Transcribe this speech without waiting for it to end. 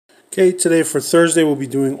Okay, today for Thursday we'll be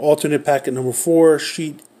doing alternate packet number 4,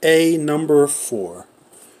 sheet A number 4.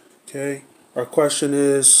 Okay, our question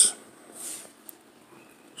is,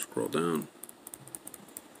 scroll down.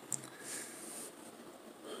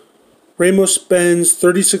 Ramos spends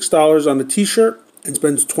 $36 on a t-shirt and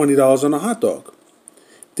spends $20 on a hot dog.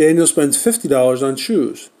 Daniel spends $50 on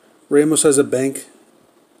shoes. Ramos has a bank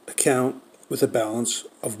account with a balance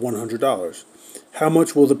of $100. How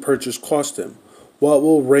much will the purchase cost him? What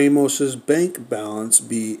will Ramos's bank balance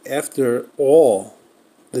be after all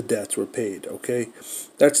the debts were paid? Okay,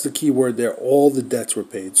 that's the key word there. All the debts were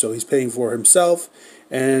paid. So he's paying for himself,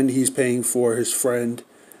 and he's paying for his friend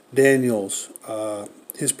Daniel's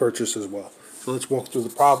his purchase as well. So let's walk through the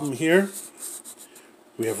problem here.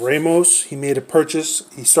 We have Ramos. He made a purchase.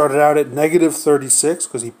 He started out at negative 36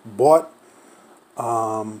 because he bought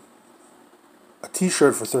a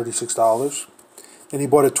T-shirt for $36. Then he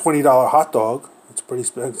bought a $20 hot dog. That's pretty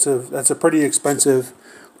expensive. That's a pretty expensive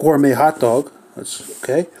gourmet hot dog. That's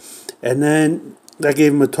okay. And then that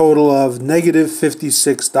gave him a total of negative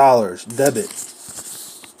 $56 debit.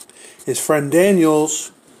 His friend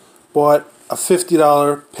Daniels bought a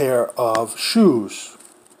 $50 pair of shoes.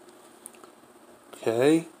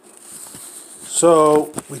 Okay.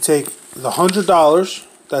 So we take the $100.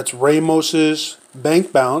 That's Ramos's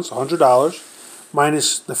bank balance, $100,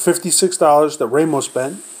 minus the $56 that Ramos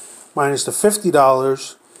spent, minus the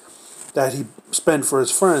 $50 that he spent for his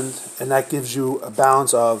friend, and that gives you a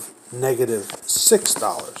balance of negative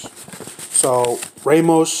 $6. So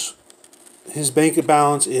Ramos, his bank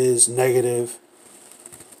balance is negative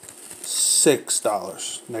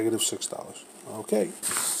 $6. Negative $6. Okay.